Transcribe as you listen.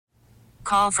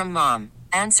call from mom.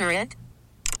 Answer it.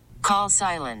 Call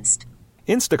silenced.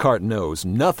 Instacart knows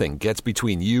nothing gets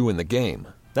between you and the game.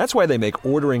 That's why they make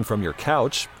ordering from your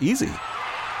couch easy.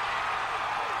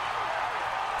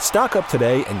 Stock up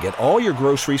today and get all your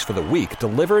groceries for the week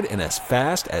delivered in as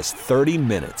fast as 30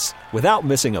 minutes without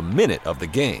missing a minute of the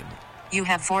game. You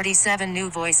have 47 new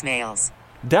voicemails.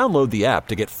 Download the app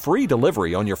to get free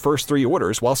delivery on your first 3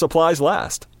 orders while supplies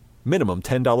last. Minimum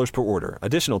 $10 per order.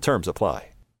 Additional terms apply.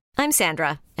 I'm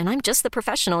Sandra, and I'm just the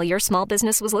professional your small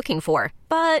business was looking for.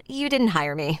 But you didn't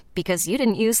hire me because you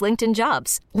didn't use LinkedIn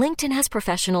Jobs. LinkedIn has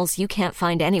professionals you can't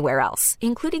find anywhere else,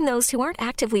 including those who aren't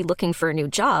actively looking for a new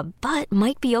job, but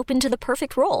might be open to the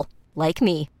perfect role, like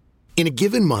me. In a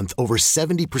given month, over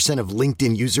 70% of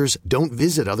LinkedIn users don't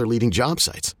visit other leading job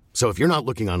sites. So if you're not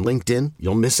looking on LinkedIn,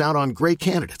 you'll miss out on great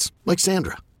candidates like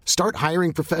Sandra. Start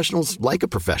hiring professionals like a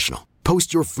professional.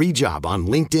 Post your free job on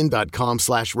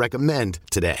linkedin.com/recommend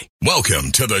today.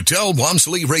 Welcome to the Del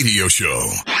Walmsley Radio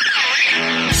Show.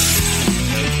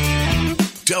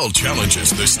 Del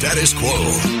challenges the status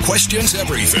quo, questions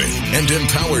everything, and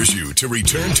empowers you to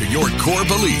return to your core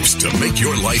beliefs to make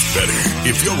your life better.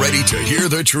 If you're ready to hear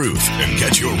the truth and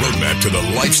get your roadmap to the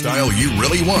lifestyle you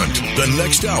really want, the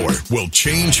next hour will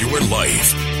change your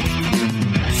life.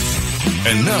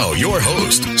 And now, your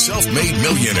host, self-made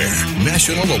millionaire,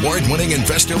 national award-winning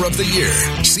investor of the year,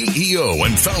 CEO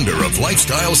and founder of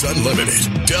Lifestyles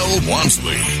Unlimited, Del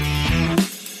Walmsley.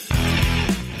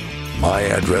 My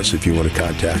address, if you want to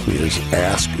contact me, is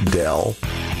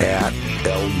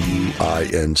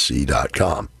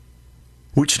askdel@luinc.com,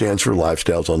 which stands for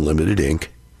Lifestyles Unlimited, Inc.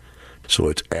 So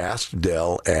it's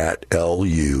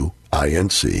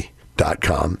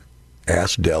askdel@luinc.com,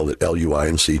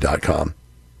 askdel@luinc.com.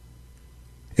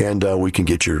 And we can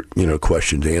get your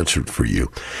questions answered for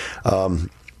you.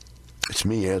 It's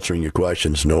me answering your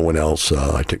questions, no one else.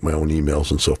 I take my own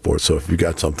emails and so forth. So if you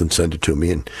got something, send it to me,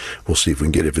 and we'll see if we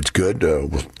can get it. If it's good,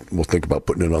 we'll think about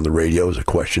putting it on the radio as a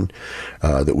question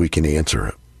that we can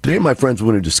answer. Today, my friends,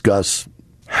 we're going to discuss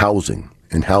housing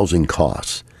and housing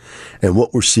costs and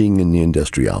what we're seeing in the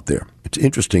industry out there. It's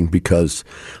interesting because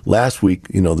last week,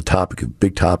 the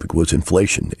big topic was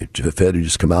inflation. The Fed had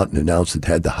just come out and announced it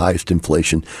had the highest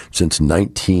inflation since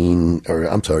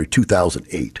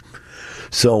 2008.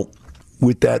 So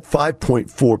with that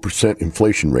 5.4%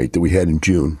 inflation rate that we had in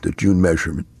June, the June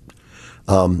measurement,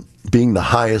 being the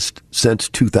highest since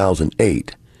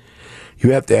 2008,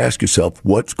 you have to ask yourself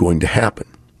what's going to happen.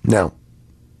 Now,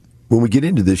 when we get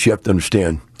into this, you have to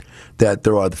understand that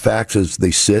there are the facts as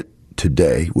they sit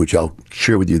today, which I'll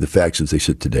share with you the facts as they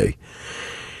sit today.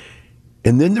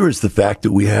 And then there is the fact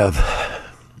that we have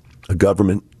a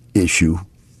government issue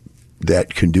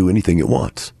that can do anything it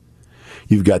wants.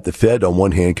 You've got the Fed on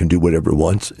one hand can do whatever it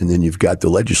wants, and then you've got the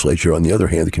legislature on the other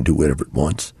hand that can do whatever it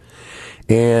wants.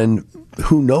 And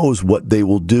who knows what they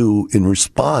will do in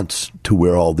response to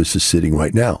where all this is sitting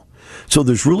right now. So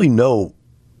there's really no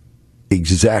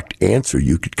exact answer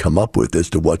you could come up with as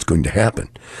to what's going to happen.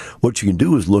 What you can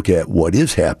do is look at what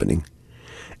is happening,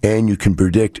 and you can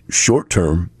predict short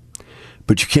term,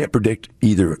 but you can't predict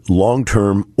either long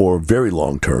term or very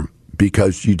long term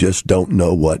because you just don't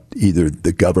know what either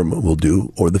the government will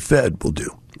do or the Fed will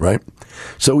do, right?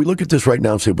 So we look at this right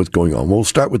now and say what's going on. Well, we'll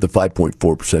start with the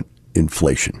 5.4%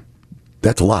 inflation.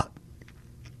 That's a lot.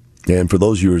 And for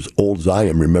those of you as old as I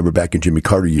am, remember back in Jimmy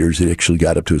Carter years, it actually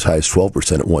got up to as high as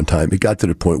 12% at one time. It got to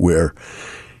the point where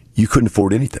you couldn't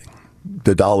afford anything.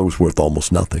 The dollar was worth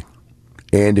almost nothing.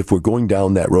 And if we're going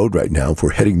down that road right now, if we're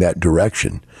heading that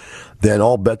direction, then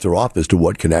all bets are off as to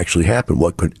what can actually happen,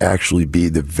 what could actually be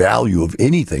the value of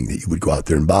anything that you would go out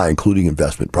there and buy, including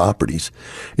investment properties,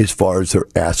 as far as their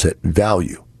asset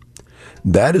value.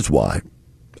 That is why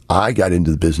I got into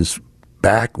the business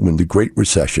back when the Great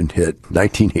Recession hit,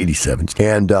 1987.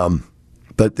 And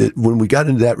when we got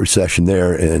into that recession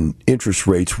there and interest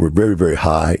rates were very, very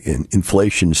high and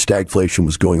inflation, stagflation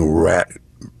was going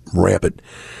rampant,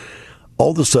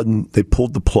 all of a sudden they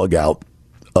pulled the plug out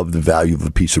of the value of a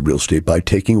piece of real estate by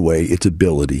taking away its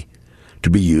ability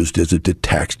to be used as a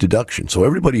tax deduction. So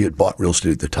everybody had bought real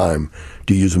estate at the time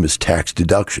to use them as tax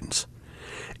deductions.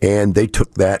 And they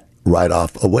took that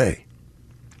write-off away.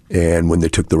 And when they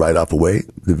took the write-off away,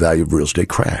 the value of real estate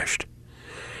crashed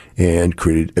and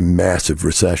created a massive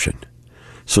recession.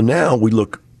 So now we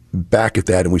look back at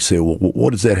that and we say, well,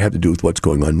 what does that have to do with what's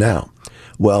going on now?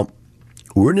 Well,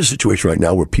 we're in a situation right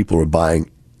now where people are buying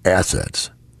assets,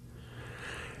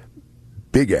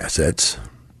 big assets,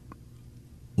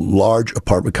 large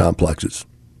apartment complexes,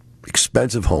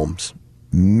 expensive homes,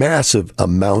 massive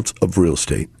amounts of real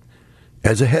estate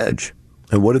as a hedge.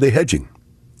 And what are they hedging?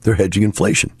 They're hedging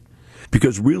inflation.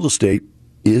 because real estate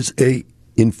is a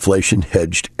inflation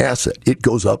hedged asset. It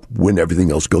goes up when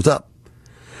everything else goes up.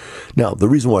 Now, the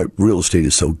reason why real estate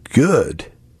is so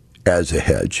good as a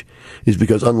hedge is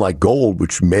because unlike gold,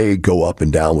 which may go up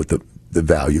and down with the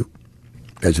value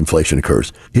as inflation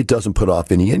occurs, it doesn't put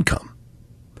off any income.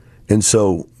 And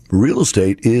so real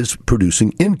estate is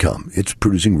producing income. It's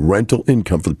producing rental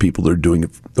income for the people that are doing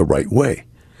it the right way.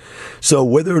 So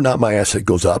whether or not my asset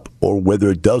goes up or whether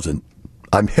it doesn't,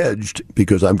 I'm hedged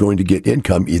because I'm going to get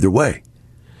income either way.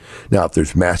 Now, if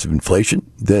there's massive inflation,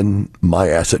 then my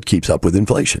asset keeps up with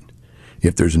inflation.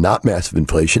 If there's not massive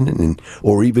inflation,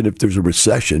 or even if there's a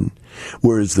recession,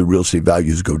 whereas the real estate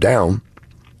values go down,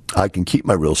 I can keep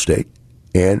my real estate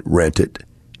and rent it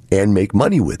and make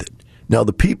money with it. Now,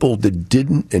 the people that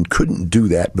didn't and couldn't do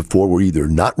that before were either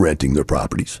not renting their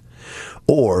properties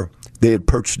or they had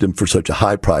purchased them for such a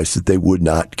high price that they would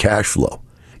not cash flow,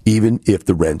 even if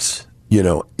the rents,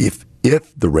 if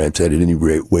the rents had in any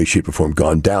way, shape, or form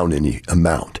gone down any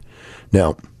amount.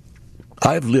 Now,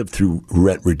 I've lived through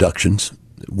rent reductions.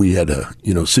 We had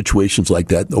situations like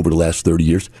that over the last 30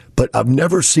 years, but I've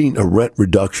never seen a rent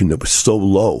reduction that was so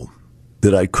low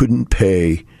that I couldn't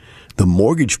pay the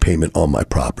mortgage payment on my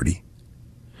property.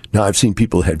 Now, I've seen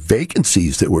people that had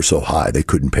vacancies that were so high they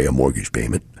couldn't pay a mortgage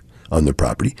payment on their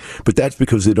property, but that's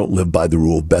because they don't live by the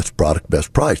rule of best product,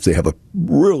 best price. They have a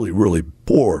really, really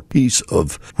poor piece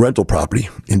of rental property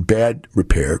in bad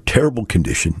repair, terrible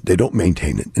condition. They don't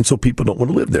maintain it, and so people don't want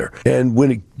to live there. And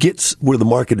when it gets where the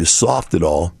market is soft at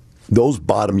all, those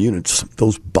bottom units,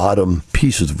 those bottom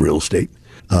pieces of real estate,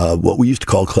 what we used to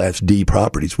call Class D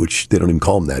properties, which they don't even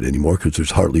call them that anymore because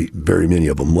there's hardly very many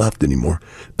of them left anymore,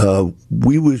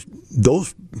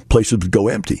 those places would go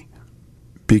empty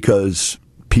because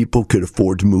people could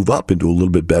afford to move up into a little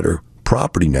bit better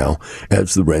property now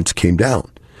as the rents came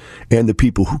down. And the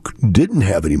people who didn't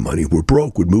have any money, were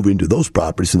broke, would move into those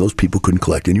properties, and those people couldn't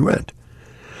collect any rent.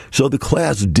 So the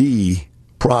Class D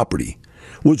property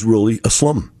was really a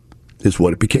slum, is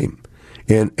what it became.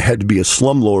 And had to be a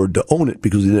slumlord to own it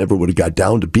because it never would have got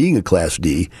down to being a Class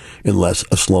D unless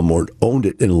a slumlord owned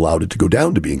it and allowed it to go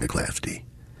down to being a Class D.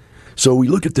 So we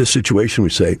look at this situation, we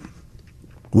say,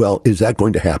 well, is that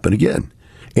going to happen again?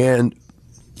 And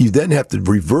you then have to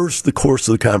reverse the course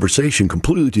of the conversation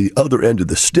completely to the other end of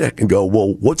the stick and go,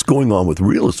 well, what's going on with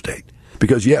real estate?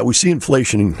 Because, yeah, we see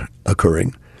inflation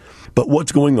occurring, but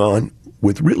what's going on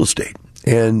with real estate?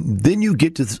 And then you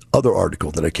get to this other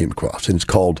article that I came across, and it's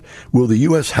called, Will the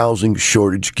U.S. Housing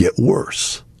Shortage Get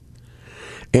Worse?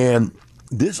 And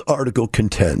this article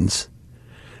contends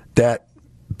that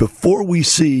before we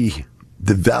see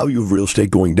the value of real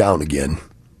estate going down again,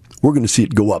 we're going to see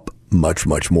it go up much,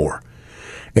 much more.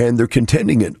 And they're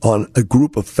contending it on a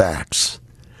group of facts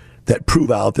that prove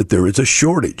out that there is a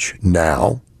shortage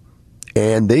now,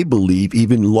 and they believe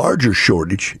even larger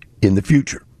shortage in the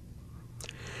future.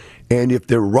 And if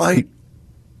they're right,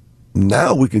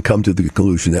 now we can come to the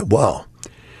conclusion that, wow,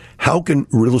 how can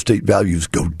real estate values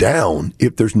go down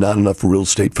if there's not enough real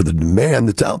estate for the demand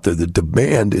that's out there? The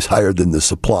demand is higher than the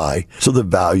supply, so the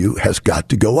value has got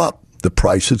to go up. The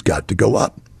price has got to go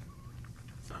up.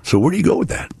 So where do you go with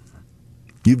that?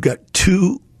 You've got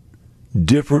two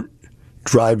different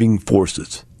driving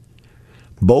forces,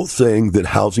 both saying that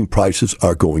housing prices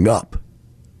are going up.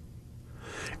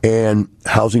 And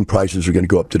housing prices are going to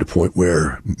go up to the point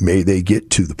where, may they get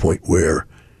to the point where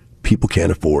people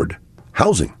can't afford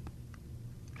housing.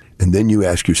 And then you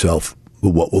ask yourself,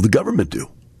 well, what will the government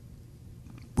do?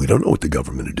 We don't know what the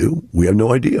government will do. We have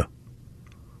no idea.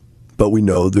 But we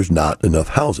know there's not enough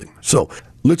housing. So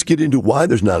let's get into why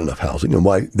there's not enough housing and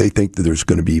why they think that there's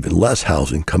going to be even less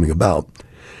housing coming about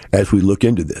as we look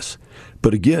into this.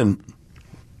 But again,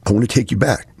 I want to take you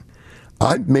back.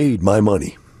 I've made my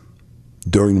money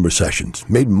during the recessions,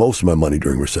 made most of my money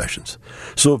during recessions.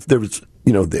 So if there was,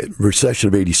 the recession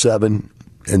of 87,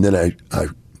 and then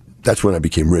that's when I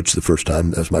became rich the first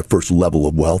time. That was my first level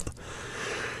of wealth.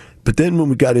 But then when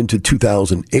we got into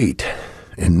 2008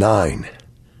 and 9,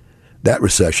 that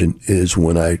recession is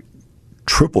when I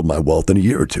tripled my wealth in a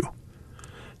year or two.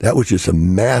 That was just a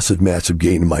massive, massive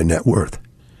gain in my net worth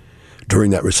during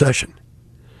that recession.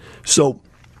 So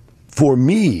for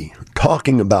me,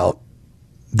 talking about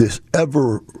this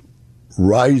ever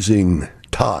rising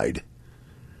tide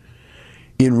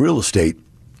in real estate,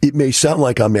 it may sound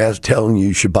like I'm telling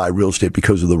you should buy real estate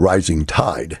because of the rising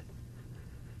tide,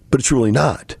 but it's really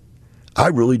not. I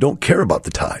really don't care about the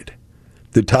tide.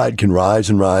 The tide can rise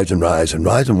and rise and rise and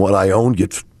rise, and what I own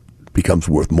becomes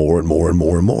worth more and more and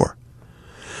more and more.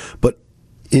 But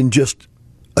in just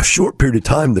a short period of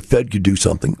time, the Fed could do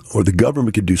something or the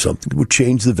government could do something that would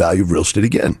change the value of real estate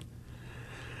again.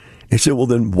 He said, well,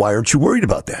 then why aren't you worried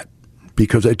about that?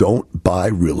 Because I don't buy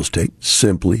real estate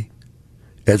simply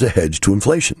as a hedge to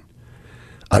inflation.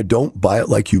 I don't buy it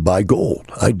like you buy gold.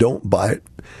 I don't buy it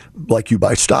like you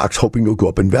buy stocks hoping it'll go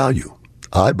up in value.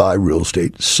 I buy real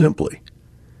estate simply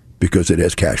because it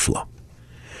has cash flow.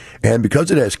 And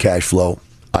because it has cash flow,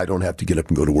 I don't have to get up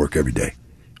and go to work every day.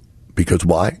 Because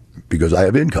why? Because I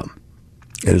have income.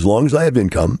 And as long as I have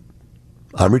income,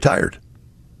 I'm retired.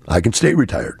 I can stay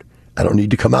retired. I don't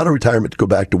need to come out of retirement to go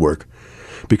back to work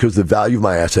because the value of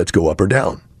my assets go up or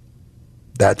down.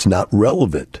 That's not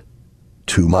relevant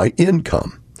to my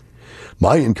income.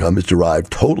 My income is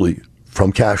derived totally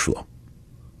from cash flow.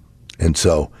 And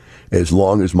so as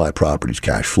long as my property's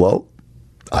cash flow,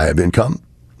 I have income,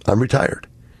 I'm retired.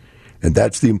 And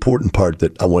that's the important part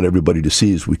that I want everybody to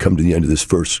see as we come to the end of this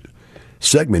first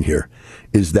segment here,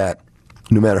 is that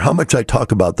no matter how much I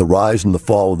talk about the rise and the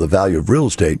fall of the value of real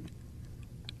estate,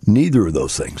 neither of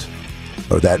those things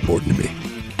are that important to me.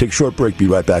 Take a short break. Be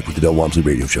right back with the Del Walmsley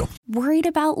Radio Show. Worried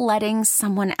about letting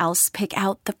someone else pick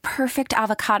out the perfect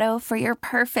avocado for your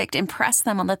perfect impress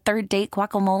them on the third date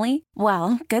guacamole?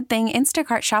 Well, good thing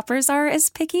Instacart shoppers are as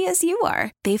picky as you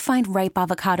are. They find ripe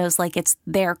avocados like it's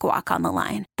their guac on the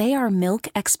line. They are milk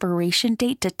expiration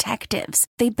date detectives.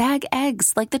 They bag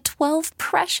eggs like the 12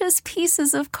 precious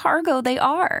pieces of cargo they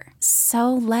are.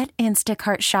 So let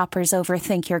Instacart shoppers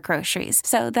overthink your groceries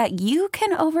so that you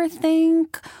can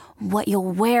overthink what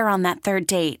you'll wear on that third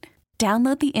date.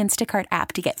 Download the Instacart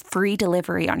app to get free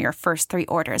delivery on your first 3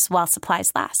 orders while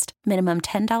supplies last. Minimum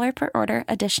 $10 per order.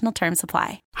 Additional terms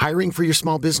apply. Hiring for your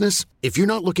small business? If you're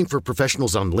not looking for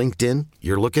professionals on LinkedIn,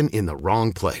 you're looking in the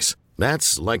wrong place.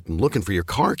 That's like looking for your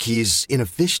car keys in a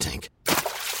fish tank.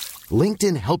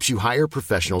 LinkedIn helps you hire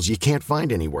professionals you can't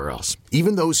find anywhere else,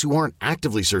 even those who aren't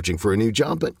actively searching for a new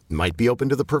job but might be open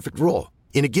to the perfect role.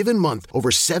 In a given month, over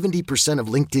 70% of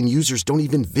LinkedIn users don't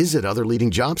even visit other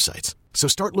leading job sites. So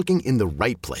start looking in the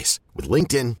right place. With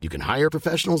LinkedIn, you can hire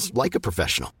professionals like a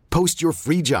professional. Post your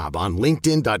free job on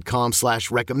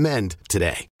linkedin.com/recommend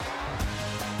today.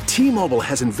 T-Mobile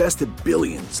has invested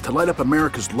billions to light up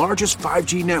America's largest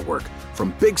 5G network,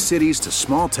 from big cities to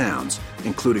small towns,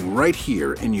 including right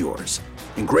here in yours.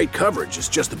 And great coverage is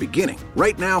just the beginning.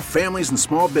 Right now, families and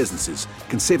small businesses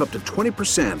can save up to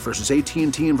 20% versus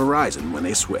AT&T and Verizon when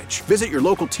they switch. Visit your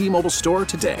local T-Mobile store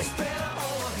today.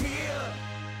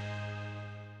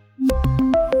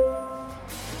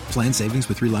 Plan savings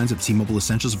with 3 lines of T-Mobile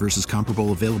Essentials versus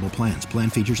comparable available plans. Plan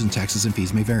features and taxes and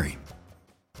fees may vary.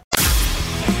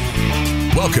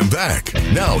 Welcome back.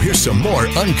 Now here's some more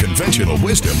unconventional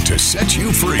wisdom to set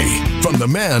you free from the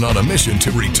man on a mission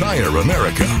to retire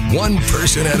America, one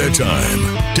person at a time,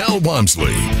 Del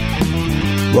Walmsley.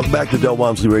 Welcome back to the Del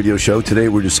Walmsley Radio Show. Today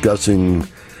we're discussing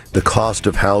the cost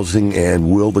of housing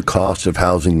and will the cost of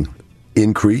housing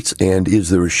increase, and is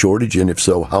there a shortage, and if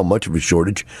so, how much of a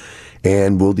shortage?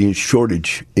 And will the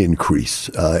shortage increase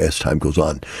as time goes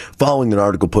on? Following an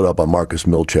article put up on Marcus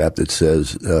Millchap that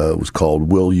says it was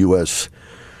called "Will U.S.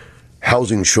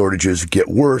 Housing Shortages Get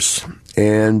Worse?"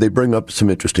 And they bring up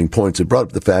some interesting points. They brought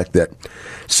up the fact that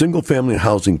single-family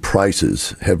housing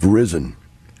prices have risen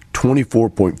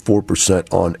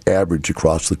 24.4% on average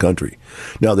across the country.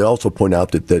 Now, they also point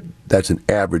out that that's an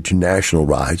average national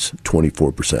rise,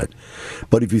 24%.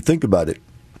 But if you think about it,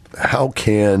 how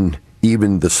can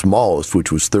even the smallest,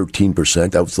 which was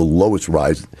 13%, that was the lowest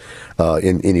rise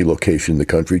in any location in the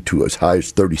country, to as high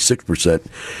as 36%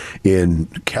 in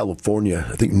California,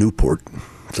 I think Newport,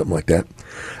 something like that.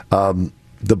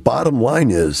 The bottom line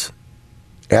is,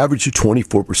 average of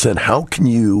 24%. How can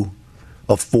you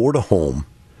afford a home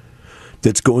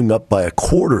that's going up by a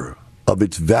quarter of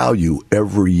its value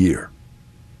every year?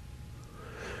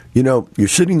 You know, you're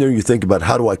sitting there and you think about,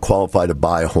 how do I qualify to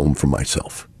buy a home for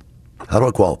myself? How do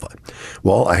I qualify?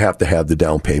 Well, I have to have the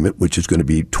down payment, which is going to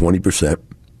be 20%,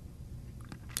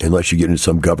 unless you get into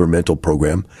some governmental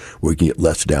program where you can get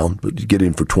less down, but you get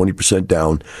in for 20%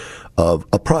 down of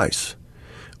a price.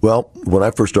 Well, when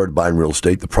I first started buying real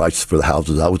estate, the price for the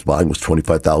houses I was buying was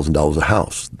 $25,000 a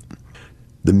house.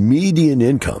 The median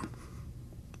income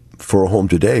for a home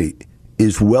today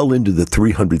is well into the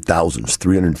 $300,000s,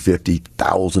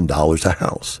 $350,000 a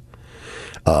house.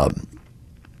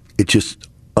 It's just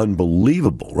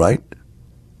unbelievable, right?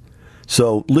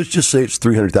 So let's just say it's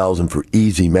 $300,000 for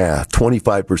easy math.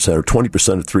 25% or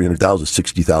 20% of $300,000 is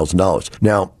 $60,000.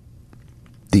 Now,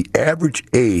 the average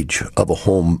age of a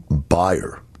home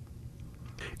buyer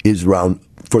is around,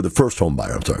 for a first home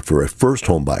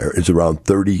buyer is around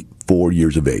 34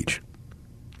 years of age.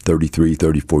 33,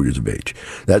 34 years of age.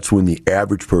 That's when the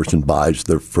average person buys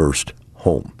their first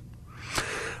home.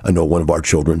 I know one of our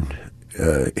children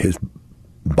is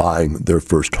buying their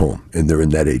first home, and they're in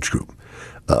that age group.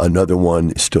 Another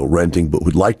one is still renting but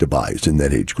would like to buy, is in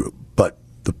that age group. But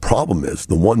the problem is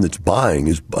the one that's buying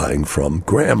is buying from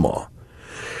grandma.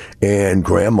 And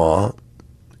grandma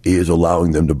is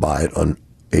allowing them to buy it on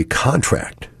a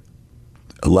contract,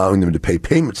 allowing them to pay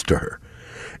payments to her.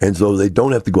 And so they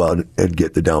don't have to go out and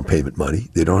get the down payment money.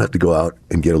 They don't have to go out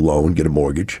and get a loan, get a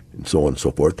mortgage, and so on and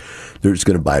so forth. They're just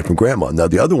going to buy it from grandma. Now,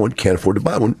 the other one can't afford to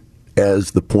buy one,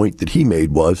 as the point that he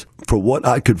made was, for what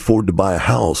I could afford to buy a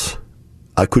house,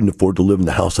 I couldn't afford to live in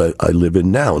the house I live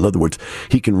in now. In other words,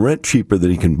 he can rent cheaper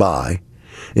than he can buy,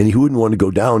 and he wouldn't want to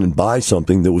go down and buy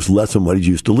something that was less than what he's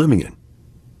used to living in.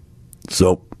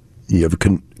 So you have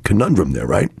a conundrum there,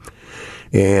 right?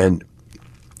 And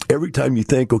every time you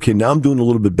think, okay, now I'm doing a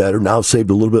little bit better, now I've saved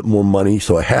a little bit more money,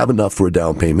 so I have enough for a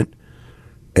down payment,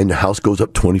 and the house goes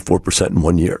up 24% in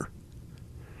 1 year,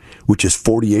 which is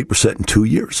 48% in 2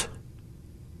 years.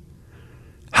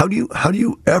 How do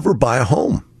you ever buy a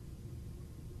home?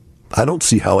 I don't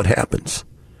see how it happens.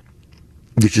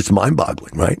 It's just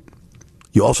mind-boggling, right?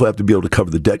 You also have to be able to cover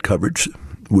the debt coverage,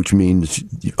 which means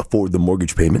you afford the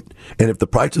mortgage payment. And if the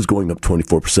price is going up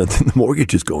 24%, then the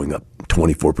mortgage is going up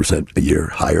 24% a year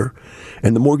higher,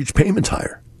 and the mortgage payment's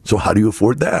higher. So how do you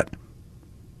afford that?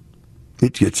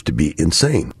 It gets to be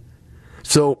insane.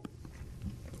 So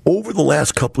over the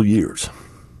last couple of years,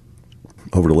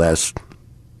 over the last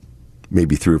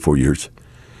maybe 3 or 4 years,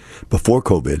 before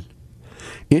COVID,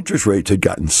 interest rates had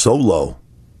gotten so low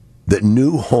that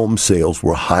new home sales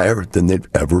were higher than they've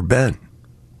ever been.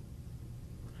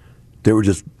 They were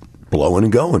just blowing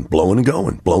and going, blowing and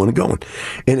going, blowing and going.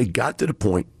 And it got to the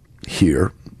point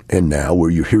here and now where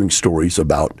you're hearing stories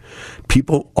about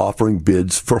people offering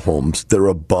bids for homes that are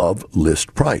above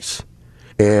list price.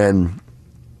 And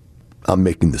I'm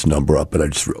making this number up, but I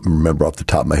just remember off the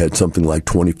top of my head something like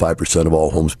 25% of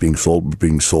all homes being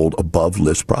sold above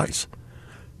list price.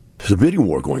 There's a bidding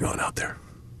war going on out there,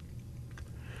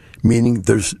 meaning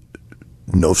there's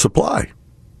no supply.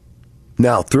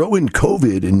 Now, throw in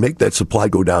COVID and make that supply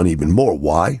go down even more.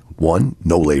 Why? 1,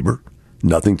 no labor.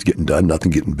 Nothing's getting done,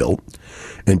 nothing getting built.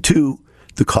 And 2,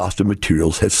 the cost of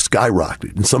materials has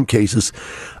skyrocketed. In some cases,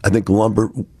 I think lumber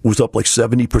was up like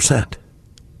 70%.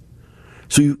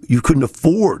 So you couldn't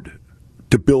afford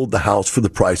to build the house for the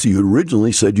price that you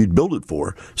originally said you'd build it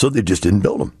for, so they just didn't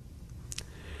build them.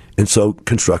 And so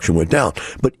construction went down.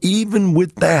 But even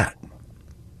with that,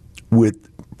 with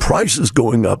prices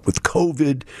going up, with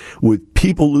COVID, with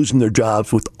people losing their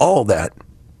jobs, with all that,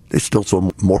 they still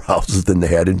sold more houses than they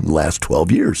had in the last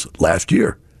 12 years, last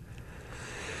year.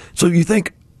 So you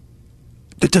think,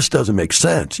 it just doesn't make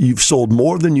sense. You've sold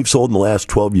more than you've sold in the last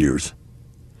 12 years,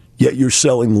 yet you're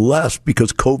selling less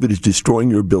because COVID is destroying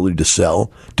your ability to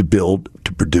sell, to build,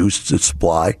 to produce, to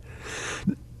supply.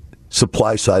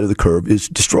 Supply side of the curve is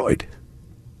destroyed.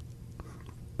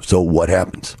 So what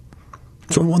happens?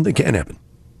 So one thing can happen.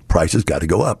 Prices got to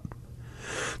go up.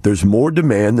 There's more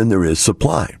demand than there is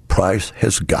supply. Price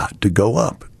has got to go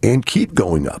up and keep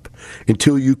going up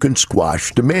until you can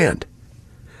squash demand.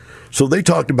 So they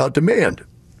talked about demand,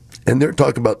 and they're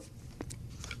talking about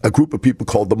a group of people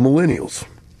called the millennials.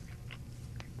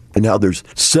 And now there's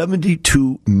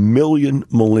 72 million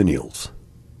millennials.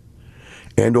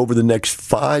 And over the next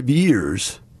 5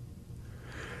 years,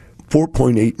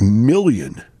 4.8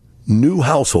 million new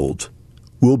households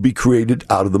will be created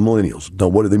out of the millennials. Now,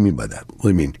 what do they mean by that? Well,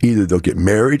 they mean either they'll get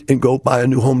married and go buy a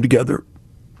new home together,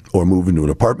 or move into an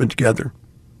apartment together,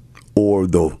 or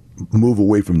they'll move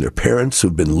away from their parents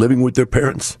who've been living with their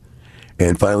parents,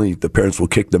 and finally the parents will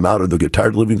kick them out, or they'll get tired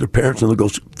of living with their parents and they'll go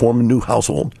form a new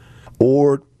household.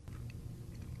 Or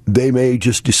they may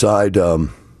just decide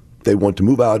they want to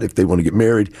move out, if they want to get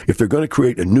married. If they're going to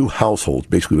create a new household,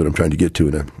 basically what I'm trying to get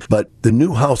to. But the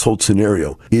new household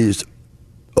scenario is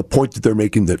a point that they're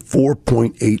making, that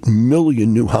 4.8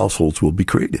 million new households will be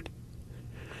created.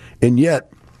 And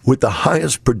yet, with the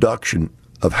highest production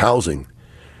of housing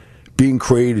being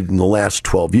created in the last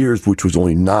 12 years, which was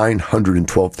only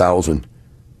 912,000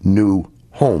 new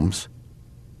homes,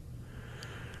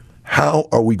 how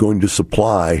are we going to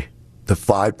supply the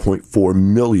 5.4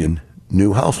 million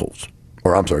new households?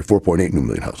 Or I'm sorry, 4.8 new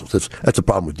million households. That's a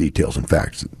problem with details and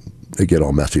facts. They get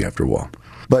all messy after a while.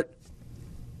 But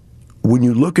when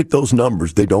you look at those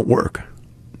numbers, they don't work.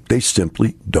 They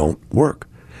simply don't work.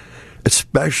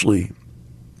 Especially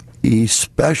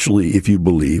if you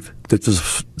believe that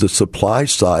the supply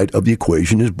side of the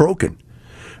equation is broken.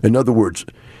 In other words,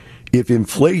 if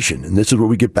inflation, and this is where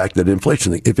we get back to that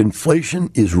inflation thing, if inflation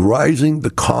is rising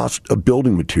the cost of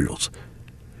building materials,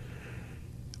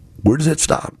 where does that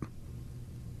stop?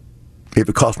 If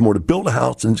it costs more to build a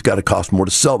house, then it's got to cost more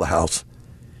to sell the house,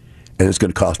 and it's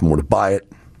going to cost more to buy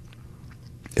it,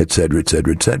 et cetera, et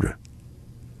cetera, et cetera.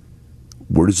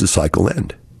 Where does the cycle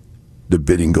end? The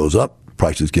bidding goes up,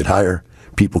 prices get higher,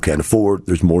 people can't afford,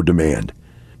 there's more demand.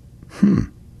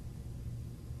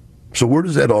 So where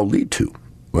does that all lead to?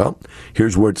 Well,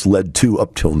 here's where it's led to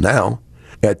up till now.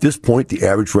 At this point, the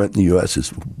average rent in the U.S.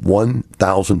 is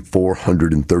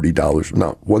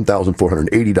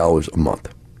 $1,480 a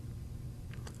month.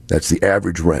 That's the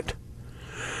average rent.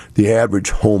 The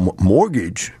average home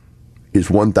mortgage is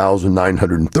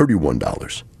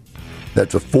 $1,931.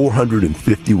 That's a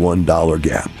 $451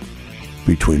 gap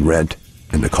between rent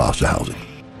and the cost of housing.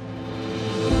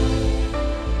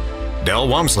 Del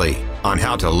Walmsley on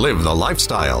how to live the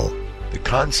lifestyle. The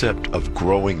concept of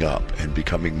growing up and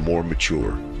becoming more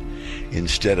mature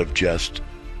instead of just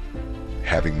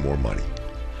having more money.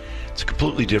 It's a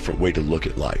completely different way to look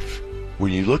at life.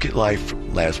 When you look at life,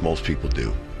 as most people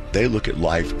do, they look at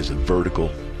life as a vertical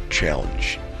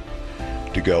challenge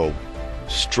to go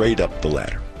straight up the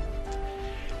ladder.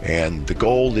 And the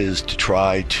goal is to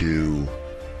try to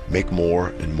make more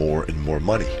and more and more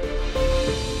money.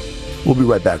 We'll be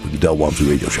right back with the Del Walmsley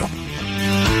Radio Show.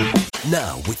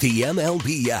 Now, with the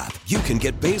MLB app, you can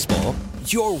get baseball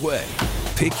your way.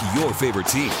 Pick your favorite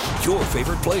team, your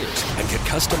favorite players, and get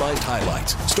customized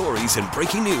highlights, stories, and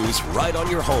breaking news right on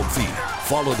your home feed.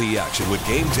 Follow the action with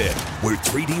Game 10, where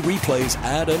 3D replays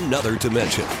add another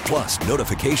dimension. Plus,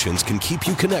 notifications can keep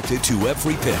you connected to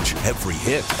every pitch, every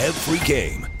hit, every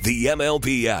game. The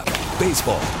MLB app.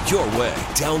 Baseball your way.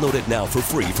 Download it now for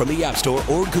free from the App Store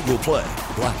or Google Play.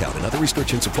 Blackout and other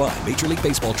restrictions apply. Major League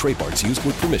Baseball trademarks used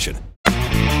with permission.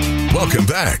 Welcome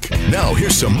back. Now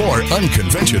here's some more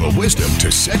unconventional wisdom to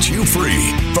set you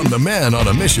free from the man on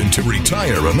a mission to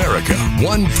retire America,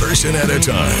 one person at a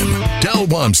time, Del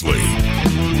Walmsley.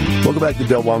 Welcome back to the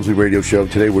Del Walmsley Radio Show.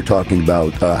 Today we're talking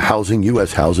about housing,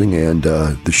 U.S. housing, and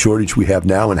the shortage we have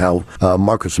now and how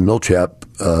Marcus and Millchap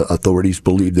authorities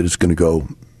believe that it's going to go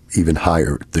even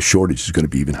higher. The shortage is going to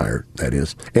be even higher, that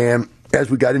is. And as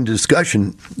we got into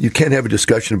discussion, you can't have a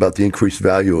discussion about the increased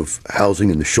value of housing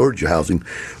and the shortage of housing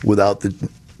without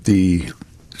the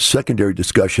secondary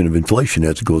discussion of inflation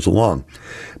as it goes along.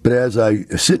 But as I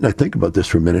sit and I think about this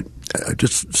for a minute, I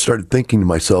just started thinking to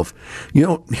myself,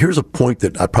 here's a point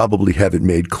that I probably haven't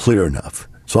made clear enough.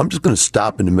 So I'm just going to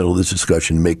stop in the middle of this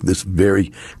discussion and make this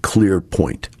very clear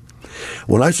point.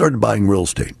 When I started buying real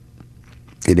estate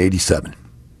in 87,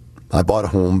 I bought a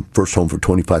first home for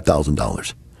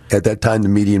 $25,000. At that time, the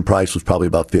median price was probably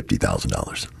about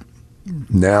 $50,000.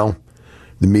 Now,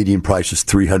 the median price is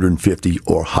 $350,000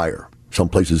 or higher. Some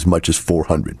places as much as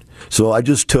 $400,000. So I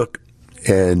just took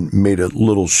and made a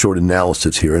little short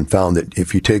analysis here and found that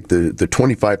if you take the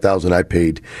 $25,000 I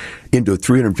paid into a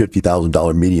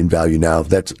 $350,000 median value now,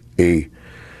 that's a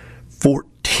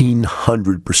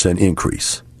 1,400%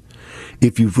 increase.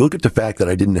 If you look at the fact that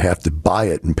I didn't have to buy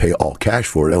it and pay all cash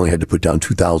for it, I only had to put down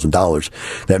 $2,000,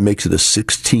 that makes it a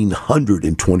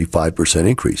 1,625%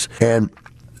 increase. And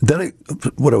then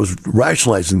what I was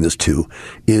rationalizing this to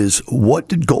is, what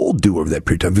did gold do over that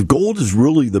period of time? If gold is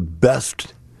really the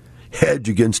best hedge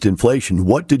against inflation,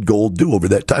 what did gold do over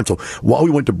that time? So while we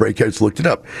went to break, I just looked it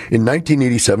up. In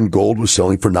 1987, gold was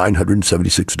selling for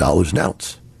 $976 an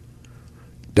ounce.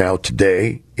 Now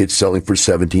today, it's selling for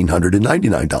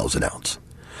 $1,799 an ounce.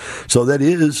 So that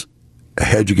is a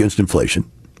hedge against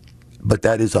inflation, but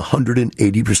that is a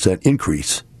 180%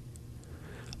 increase.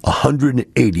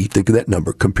 180, think of that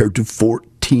number, compared to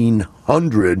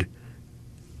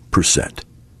 1,400%.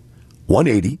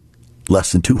 180,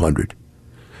 less than 200,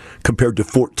 compared to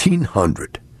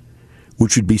 1,400,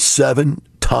 which would be 7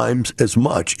 times as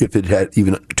much if it had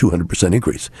even a 200%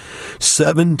 increase.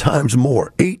 7 times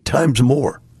more, 8 times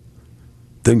more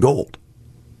than gold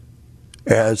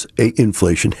as a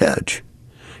inflation hedge.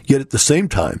 Yet at the same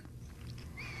time,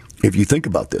 if you think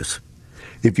about this,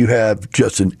 if you have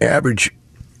just an average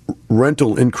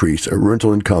rental increase or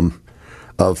rental income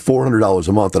of $400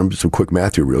 a month, and I'm just some quick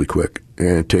math here really quick,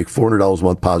 and take $400 a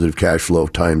month positive cash flow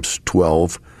times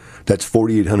 12, that's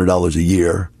 $4,800 a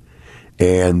year.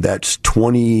 And that's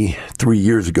 23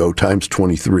 years ago times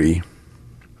 23.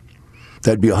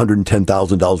 That'd be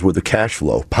 $110,000 worth of cash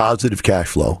flow, positive cash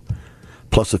flow,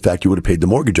 plus the fact you would have paid the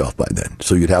mortgage off by then.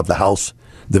 So you'd have the house,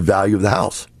 the value of the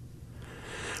house.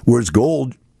 Whereas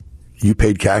gold, you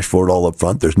paid cash for it all up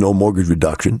front. There's no mortgage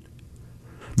reduction.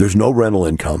 There's no rental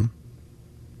income.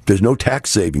 There's no tax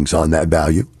savings on that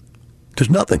value. There's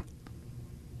nothing.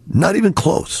 Not even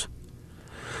close.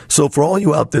 So for all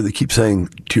you out there that keep saying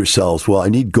to yourselves, well, I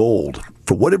need gold,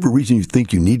 for whatever reason you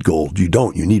think you need gold, you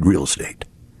don't. You need real estate.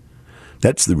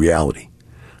 That's the reality.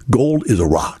 Gold is a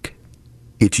rock.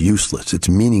 It's useless. It's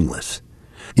meaningless.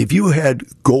 If you had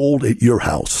gold at your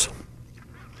house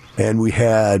and we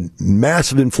had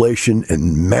massive inflation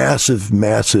and massive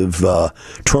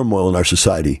turmoil in our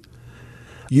society,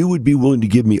 you would be willing to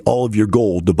give me all of your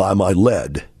gold to buy my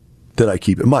lead that I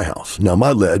keep at my house. Now,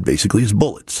 my lead basically is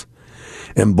bullets.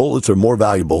 And bullets are more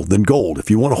valuable than gold. If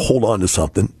you want to hold on to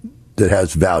something that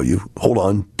has value, hold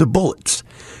on to bullets.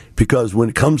 Because when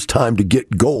it comes time to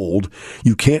get gold,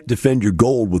 you can't defend your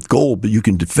gold with gold, but you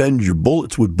can defend your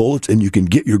bullets with bullets, and you can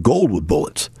get your gold with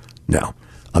bullets. Now,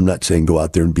 I'm not saying go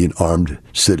out there and be an armed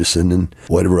citizen and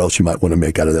whatever else you might want to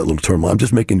make out of that little turmoil. I'm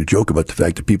just making a joke about the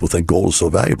fact that people think gold is so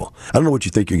valuable. I don't know what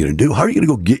you think you're going to do. How are you going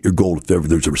to go get your gold if ever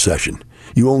there's a recession?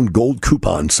 You own gold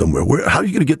coupons somewhere. How are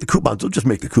you going to get the coupons? They'll just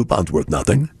make the coupons worth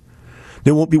nothing.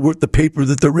 They won't be worth the paper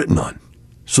that they're written on.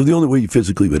 So the only way you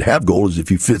physically would have gold is if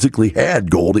you physically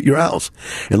had gold at your house.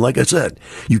 And like I said,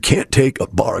 you can't take a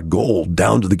bar of gold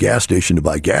down to the gas station to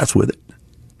buy gas with it.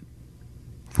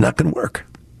 It's not going to work.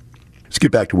 Let's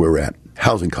get back to where we're at.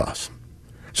 Housing costs.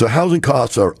 So housing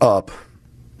costs are up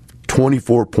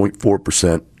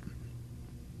 24.4%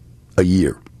 a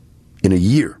year. In a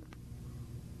year.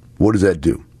 What does that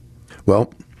do?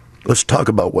 Well, let's talk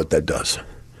about what that does.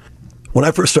 When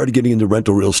I first started getting into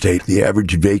rental real estate, the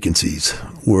average vacancies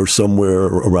were somewhere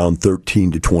around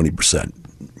 13 to 20%.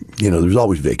 There's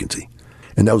always vacancy.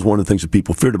 And that was one of the things that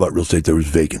people feared about real estate, there was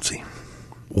vacancy.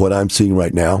 What I'm seeing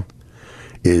right now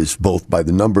is both by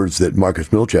the numbers that Marcus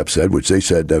Millichap said, which they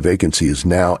said vacancy is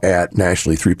now at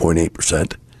nationally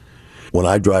 3.8%. When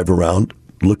I drive around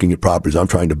looking at properties I'm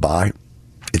trying to buy,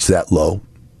 it's that low.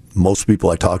 Most people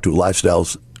I talk to,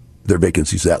 lifestyles, their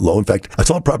vacancy is that low. In fact, I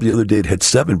saw a property the other day that had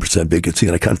 7% vacancy,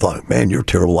 and I kind of thought, man, you're a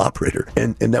terrible operator.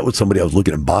 And that was somebody I was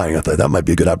looking at buying. I thought that might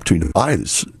be a good opportunity to buy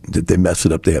this. Did they mess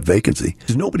it up? They have vacancy.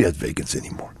 Because nobody has vacancy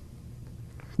anymore.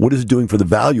 What is it doing for the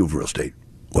value of real estate?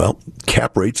 Well,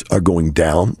 cap rates are going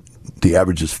down. The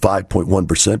average is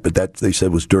 5.1%, but that, they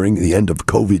said, was during the end of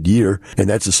COVID year, and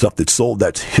that's the stuff that's sold.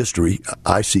 That's history.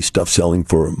 I see stuff selling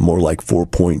for more like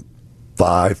 4.5,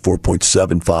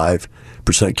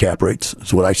 4.75% cap rates.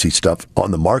 That's what I see stuff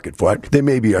on the market for. They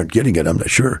maybe aren't getting it, I'm not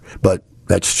sure, but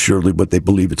that's surely what they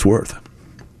believe it's worth.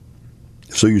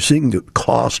 So you're seeing the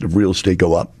cost of real estate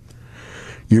go up.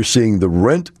 You're seeing the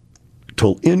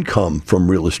rental income from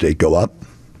real estate go up.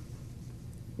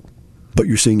 But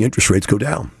you're seeing interest rates go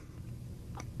down.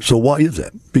 So why is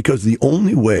that? Because the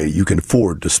only way you can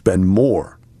afford to spend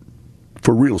more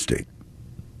for real estate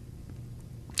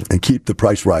and keep the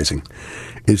price rising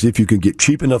is if you can get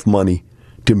cheap enough money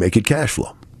to make it cash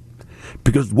flow.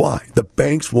 Because why? The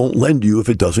banks won't lend you if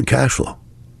it doesn't cash flow.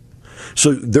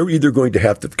 So they're either going to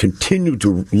have to continue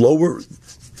to lower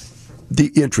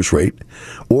the interest rate,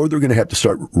 or they're going to have to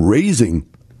start raising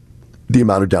the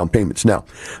amount of down payments. Now,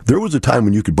 there was a time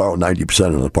when you could borrow 90%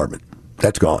 on an apartment.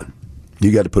 That's gone.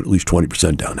 You got to put at least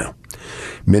 20% down now.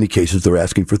 In many cases, they're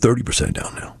asking for 30%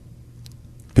 down now,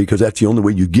 because that's the only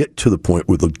way you get to the point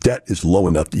where the debt is low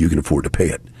enough that you can afford to pay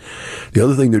it. The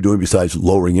other thing they're doing besides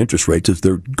lowering interest rates is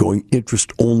they're going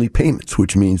interest-only payments,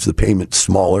 which means the payment's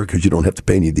smaller because you don't have to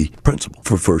pay any of the principal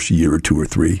for the first year or two or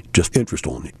three, just interest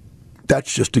only.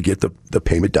 That's just to get the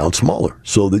payment down smaller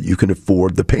so that you can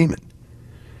afford the payment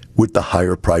with the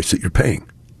higher price that you're paying.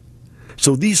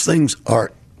 So these things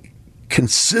are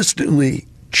consistently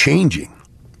changing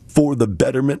for the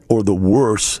betterment or the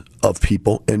worse of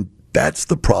people, and that's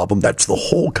the problem. That's the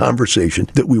whole conversation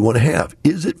that we want to have.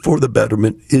 Is it for the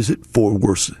betterment? Is it for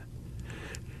worse?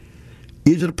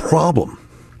 Is it a problem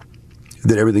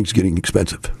that everything's getting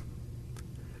expensive?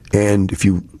 And if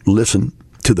you listen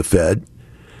to the Fed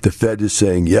is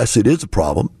saying, yes, it is a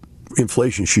problem.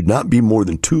 Inflation should not be more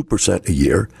than 2% a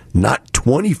year, not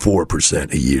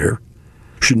 24% a year.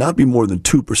 Should not be more than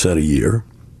 2% a year.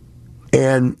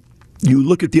 And you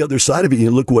look at the other side of it, and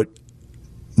you look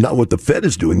not what the Fed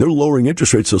is doing. They're lowering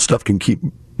interest rates so stuff can keep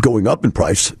going up in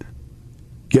price,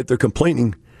 yet they're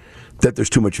complaining that there's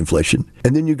too much inflation.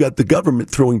 And then you got the government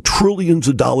throwing trillions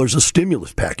of dollars of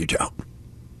stimulus package out.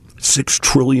 $6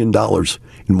 trillion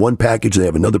in one package. They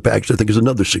have another package. I think there's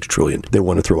another $6 trillion they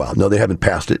want to throw out. No, they haven't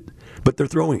passed it, but they're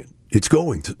throwing it. It's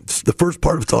going. The first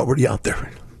part of it's already out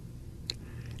there.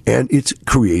 And it's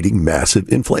creating massive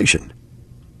inflation.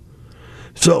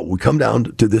 So we come down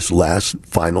to this last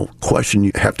final question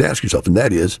you have to ask yourself, and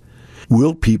that is,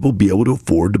 will people be able to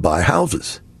afford to buy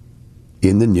houses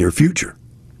in the near future?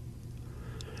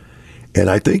 And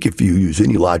I think if you use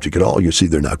any logic at all, you'll see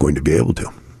they're not going to be able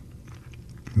to,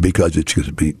 because it's going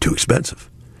to be too expensive.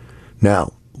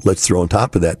 Now, let's throw on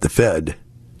top of that, the Fed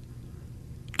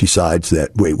decides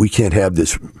that, wait, we can't have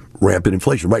this rampant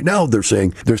inflation. Right now, they're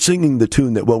singing the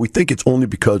tune that, well, we think it's only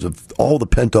because of all the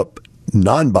pent-up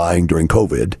non-buying during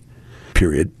COVID,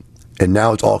 period. And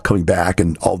now it's all coming back,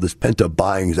 and all this pent-up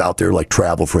buying is out there, like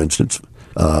travel, for instance.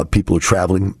 People are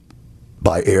traveling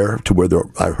by air to where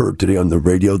I heard today on the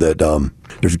radio that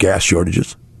there's gas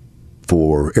shortages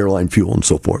for airline fuel and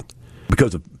so forth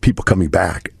because of people coming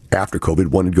back after COVID,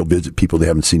 wanting to go visit people they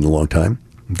haven't seen in a long time,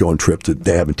 go on trips that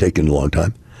they haven't taken in a long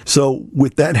time. So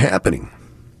with that happening,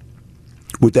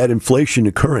 with that inflation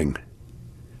occurring,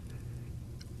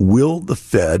 will the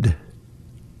Fed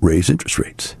raise interest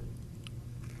rates?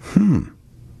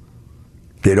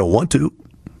 They don't want to,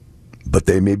 but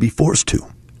they may be forced to.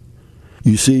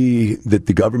 You see that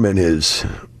the government is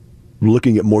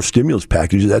looking at more stimulus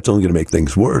packages. That's only going to make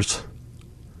things worse.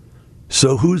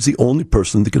 So who's the only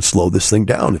person that can slow this thing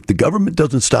down? If the government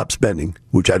doesn't stop spending,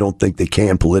 which I don't think they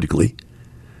can politically,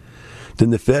 then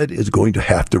the Fed is going to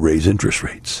have to raise interest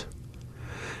rates.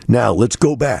 Now, let's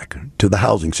go back to the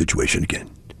housing situation again.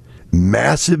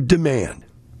 Massive demand,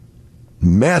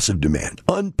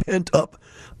 unpent up,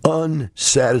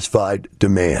 unsatisfied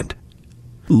demand.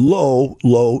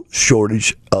 Low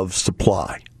shortage of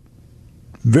supply.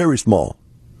 Very small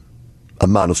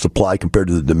amount of supply compared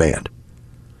to the demand.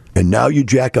 And now you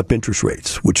jack up interest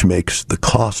rates, which makes the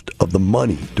cost of the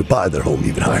money to buy that home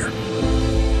even higher.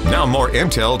 Now more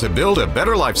intel to build a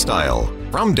better lifestyle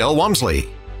from Del Walmsley.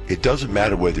 It doesn't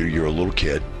matter whether you're a little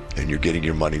kid and you're getting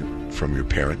your money from your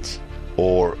parents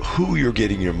or who you're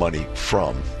getting your money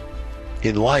from.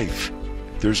 In life,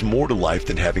 there's more to life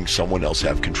than having someone else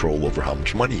have control over how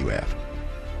much money you have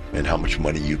and how much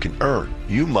money you can earn.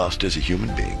 You must, as a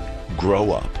human being,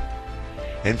 grow up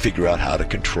and figure out how to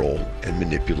control and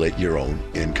manipulate your own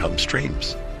income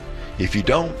streams. If you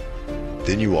don't,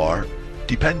 then you are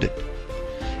dependent.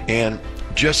 And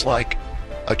just like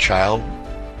a child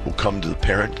will come to the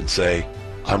parent and say,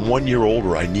 I'm 1 year old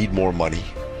or I need more money,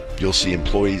 you'll see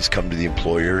employees come to the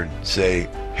employer and say,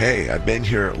 hey, I've been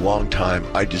here a long time,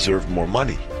 I deserve more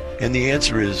money. And the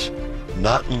answer is,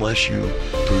 not unless you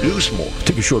produce more.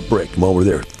 Take a short break. While we're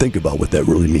there, think about what that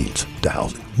really means to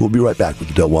housing. We'll be right back with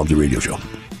the Del Walmsley Radio Show.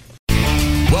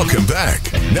 Welcome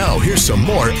back. Now here's some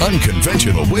more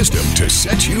unconventional wisdom to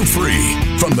set you free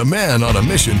from the man on a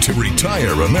mission to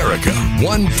retire America,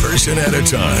 one person at a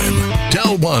time,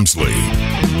 Del Walmsley.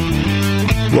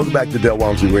 Welcome back to the Del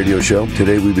Walmsley Radio Show.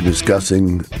 Today we've been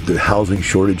discussing the housing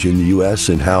shortage in the U.S.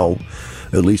 and how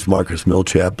at least Marcus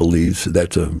Millichap believes,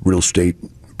 that's a real estate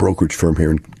brokerage firm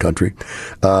here in the country,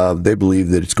 they believe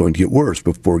that it's going to get worse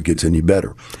before it gets any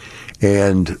better.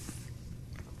 And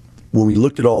when we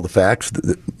looked at all the facts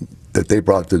that they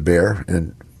brought to bear,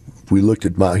 and we looked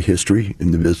at my history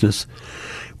in the business,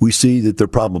 we see that they're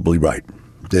probably right.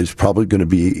 There's probably going to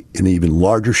be an even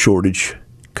larger shortage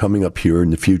coming up here in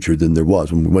the future than there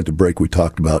was. When we went to break, we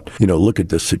talked about, look at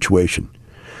this situation.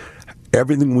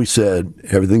 Everything we said,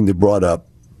 everything they brought up,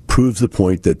 proves the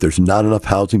point that there's not enough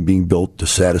housing being built to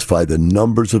satisfy the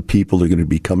numbers of people that are going to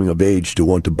be coming of age to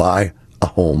want to buy a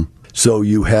home. So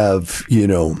you have,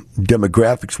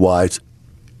 demographics-wise,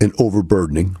 an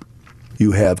overburdening.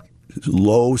 You have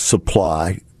low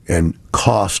supply and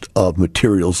cost of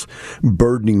materials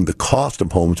burdening the cost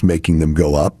of homes, making them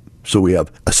go up. So we have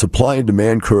a supply and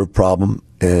demand curve problem,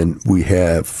 and we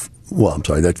have,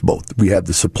 that's both. We have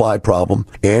the supply problem,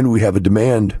 and we have a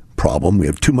demand problem. We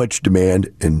have too much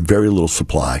demand and very little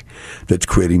supply that's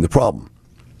creating the problem.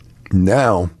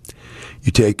 Now,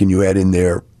 you take and you add in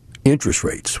there interest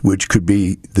rates, which could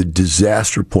be the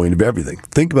disaster point of everything.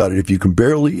 Think about it.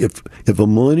 If a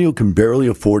millennial can barely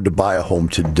afford to buy a home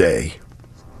today,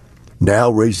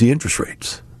 now raise the interest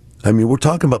rates. I mean, we're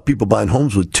talking about people buying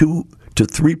homes with 2 to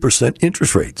 3%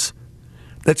 interest rates.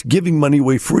 That's giving money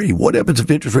away free. What happens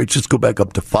if interest rates just go back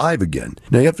up to 5 again?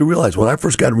 Now, you have to realize, when I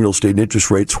first got in real estate,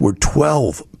 interest rates were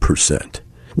 12%.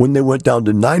 When they went down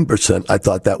to 9%, I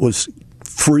thought that was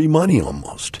free money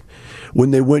almost. When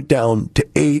they went down to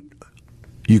 8,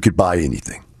 you could buy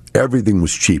anything. Everything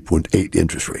was cheap with 8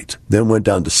 interest rates. Then went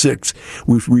down to 6.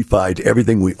 We refied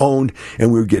everything we owned,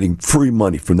 and we were getting free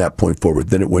money from that point forward.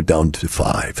 Then it went down to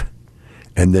 5,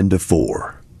 and then to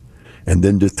 4, and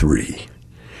then to 3.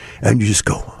 And you just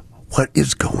go, what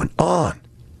is going on?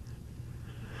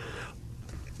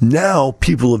 Now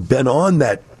people have been on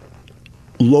that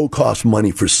low-cost money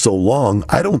for so long,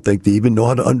 I don't think they even know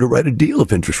how to underwrite a deal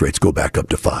if interest rates go back up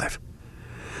to 5.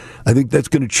 I think that's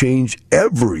going to change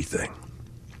everything.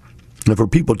 And for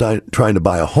people trying to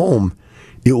buy a home,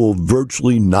 it will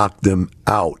virtually knock them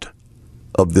out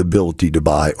of the ability to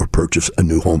buy or purchase a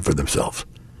new home for themselves.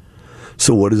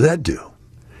 So what does that do?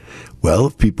 Well,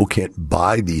 if people can't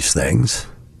buy these things,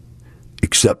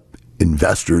 except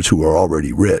investors who are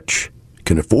already rich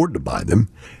can afford to buy them,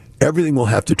 everything will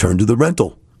have to turn to the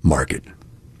rental market.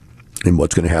 And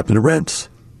what's going to happen to rents?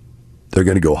 They're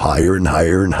going to go higher and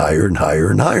higher and higher and higher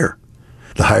and higher.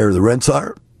 The higher the rents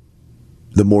are,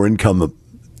 the more income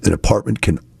an apartment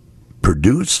can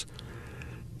produce,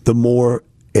 the more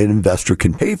an investor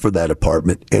can pay for that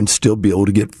apartment and still be able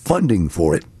to get funding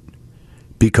for it,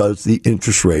 because the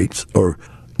interest rates, or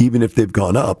even if they've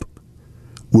gone up,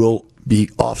 will be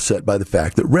offset by the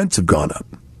fact that rents have gone up.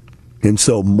 And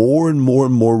so more and more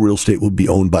and more real estate will be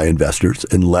owned by investors,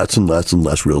 and less and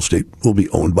less real estate will be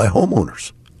owned by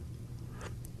homeowners.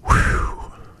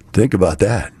 Whew. Think about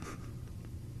that.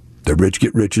 The rich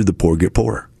get richer, the poor get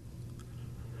poorer.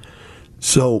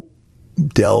 So,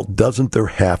 Del, doesn't there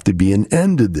have to be an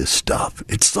end to this stuff?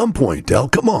 At some point, Del,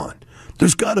 come on.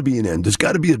 There's got to be an end. There's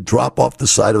got to be a drop off the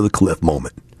side of the cliff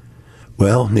moment.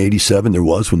 Well, in 87 there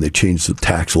was, when they changed the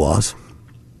tax laws.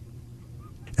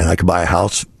 And I could buy a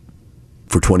house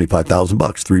for $25,000,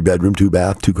 3-bedroom,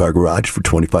 2-bath, 2-car garage for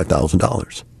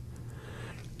 $25,000.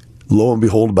 Lo and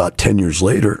behold, about 10 years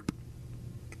later,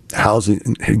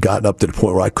 housing had gotten up to the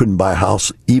point where I couldn't buy a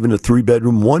house, even a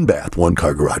 3-bedroom, 1-bath,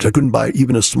 1-car garage. I couldn't buy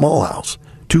even a small house,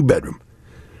 2-bedroom,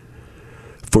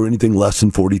 for anything less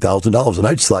than $40,000. And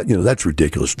I just thought, that's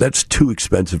ridiculous. That's too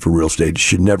expensive for real estate. It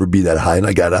should never be that high. And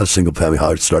I got out of single-family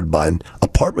house, started buying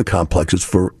apartment complexes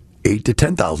for $8,000 to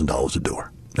 $10,000 a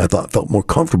door. I felt more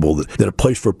comfortable that a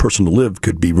place for a person to live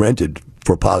could be rented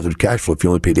for positive cash flow if you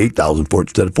only paid $8,000 for it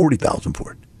instead of $40,000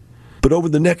 for it. But over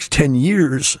the next 10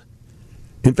 years,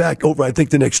 in fact, over I think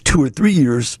the next 2 or 3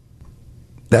 years,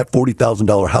 that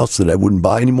 $40,000 house that I wouldn't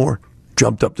buy anymore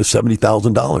jumped up to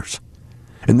 $70,000.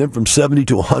 And then from 70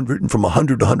 to 100, and from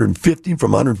 100 to 150, and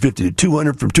from 150 to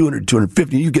 200, from 200 to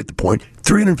 250, you get the point.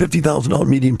 $350,000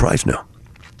 median price now.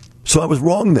 So I was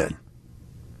wrong then.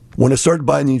 When I started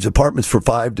buying these apartments for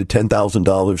 $5,000 to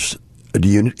 $10,000 a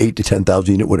unit, $8,000 to $10,000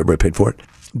 a unit, whatever I paid for it,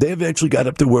 they eventually got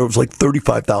up to where it was like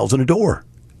 $35,000 a door.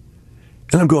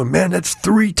 And I'm going, man, that's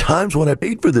 3 times what I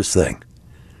paid for this thing.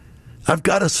 I've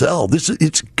got to sell.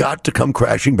 It's got to come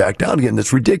crashing back down again.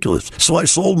 That's ridiculous. So I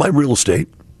sold my real estate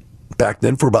back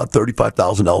then for about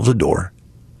 $35,000 a door.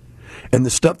 And the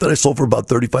stuff that I sold for about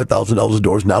 $35,000 a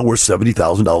door is now worth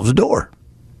 $70,000 a door.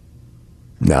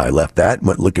 Now I left that and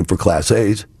went looking for Class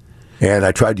A's. And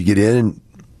I tried to get in,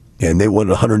 and they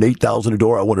wanted $108,000 a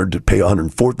door. I wanted to pay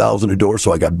 $104,000 a door,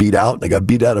 so I got beat out. And I got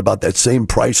beat out about that same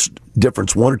price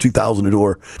difference, $1,000 or $2,000 a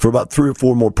door, for about 3 or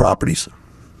 4 more properties.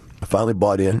 I finally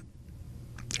bought in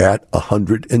at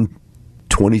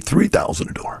 $123,000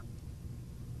 a door.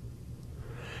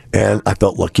 And I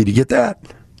felt lucky to get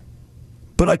that.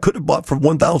 But I could have bought for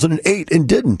 $1,008 and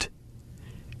didn't.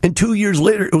 And 2 years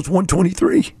later, it was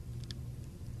 $123,000.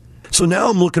 So now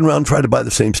I'm looking around trying to buy the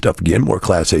same stuff again, more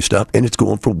Class A stuff, and it's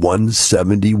going for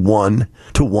 $171,000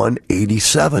 to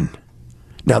 $187,000.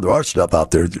 Now, there are stuff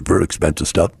out there, very expensive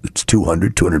stuff, that's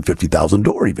 $200,000, $250,000 a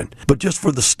door even. But just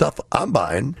for the stuff I'm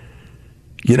buying,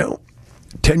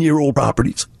 10-year-old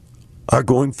properties are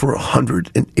going for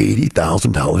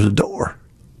 $180,000 a door.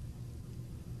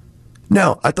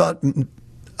 Now, I thought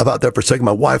about that for a second.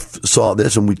 My wife saw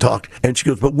this and we talked, and she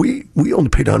goes, but we only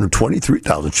paid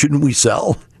 $123,000. Shouldn't we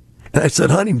sell? And I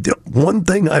said, honey, one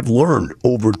thing I've learned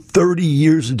over 30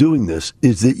 years of doing this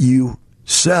is that you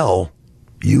sell,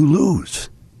 you lose.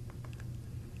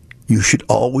 You should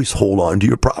always hold on to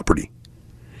your property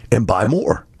and buy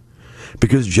more,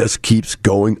 because it just keeps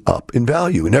going up in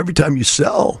value. And every time you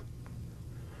sell,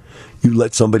 you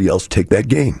let somebody else take that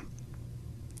gain.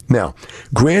 Now,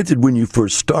 granted, when you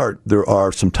first start, there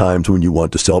are some times when you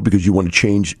want to sell because you want to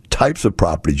change types of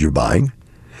properties you're buying,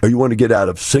 or you want to get out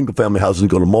of single-family houses and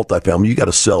go to multifamily. You got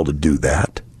to sell to do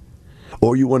that.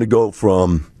 Or you want to go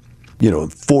from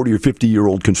 40 or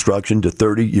 50-year-old construction to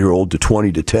 30-year-old to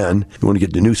 20 to 10. You want to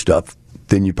get the new stuff,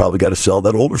 then you probably got to sell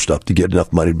that older stuff to get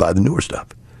enough money to buy the newer stuff.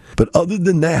 But other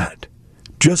than that,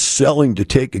 just selling to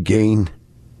take a gain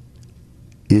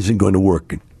isn't going to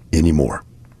work anymore.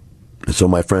 And so,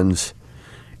 my friends,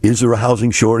 is there a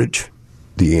housing shortage?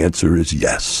 The answer is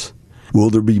yes. Will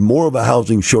there be more of a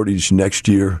housing shortage next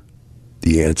year?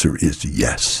 The answer is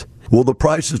yes. Will the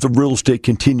prices of real estate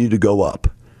continue to go up?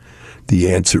 The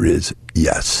answer is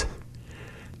yes,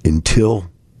 until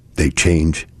they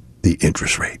change the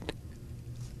interest rate.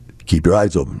 Keep your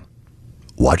eyes open.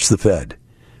 Watch the Fed.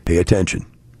 Pay attention.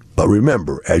 But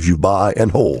remember, as you buy and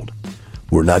hold,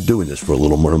 we're not doing this for a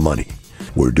little more money.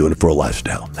 We're doing it for a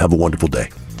lifestyle. Have a wonderful day.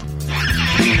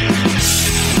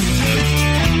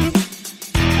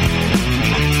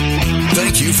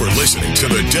 Thank you you for listening to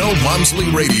the Del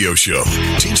Walmsley Radio Show,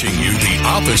 teaching you the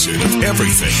opposite of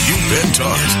everything you've been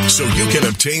taught so you can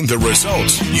obtain the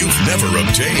results you've never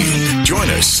obtained. Join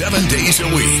us 7 days a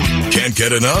week. Can't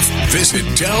get enough? Visit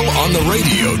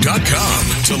DelOnTheRadio.com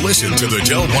to listen to the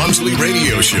Del Walmsley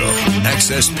Radio Show,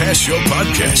 access past show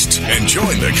podcasts, and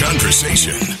join the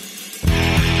conversation.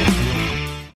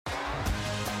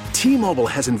 T-Mobile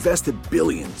has invested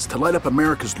billions to light up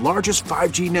America's largest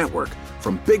 5G network,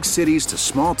 from big cities to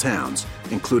small towns,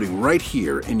 including right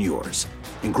here in yours.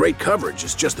 And great coverage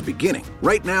is just the beginning.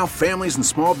 Right now, families and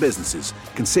small businesses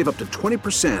can save up to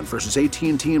 20% versus AT&T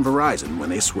and Verizon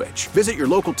when they switch. Visit your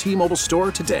local T-Mobile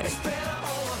store today.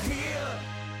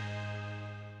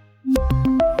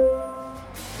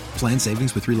 Plan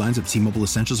savings with 3 lines of T-Mobile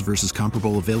Essentials versus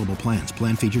comparable available plans.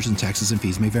 Plan features and taxes and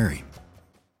fees may vary.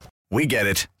 We get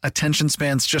it. Attention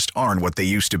spans just aren't what they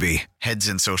used to be. Heads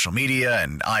in social media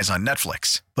and eyes on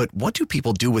Netflix. But what do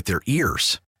people do with their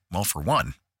ears? Well, for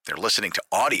one, they're listening to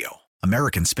audio.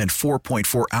 Americans spend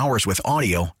 4.4 hours with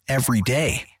audio every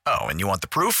day. Oh, and you want the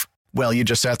proof? Well, you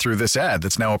just sat through this ad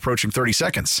that's now approaching 30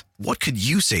 seconds. What could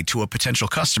you say to a potential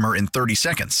customer in 30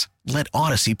 seconds? Let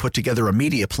Odyssey put together a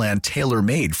media plan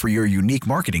tailor-made for your unique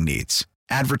marketing needs.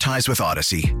 Advertise with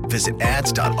Odyssey. Visit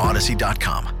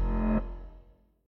ads.odyssey.com.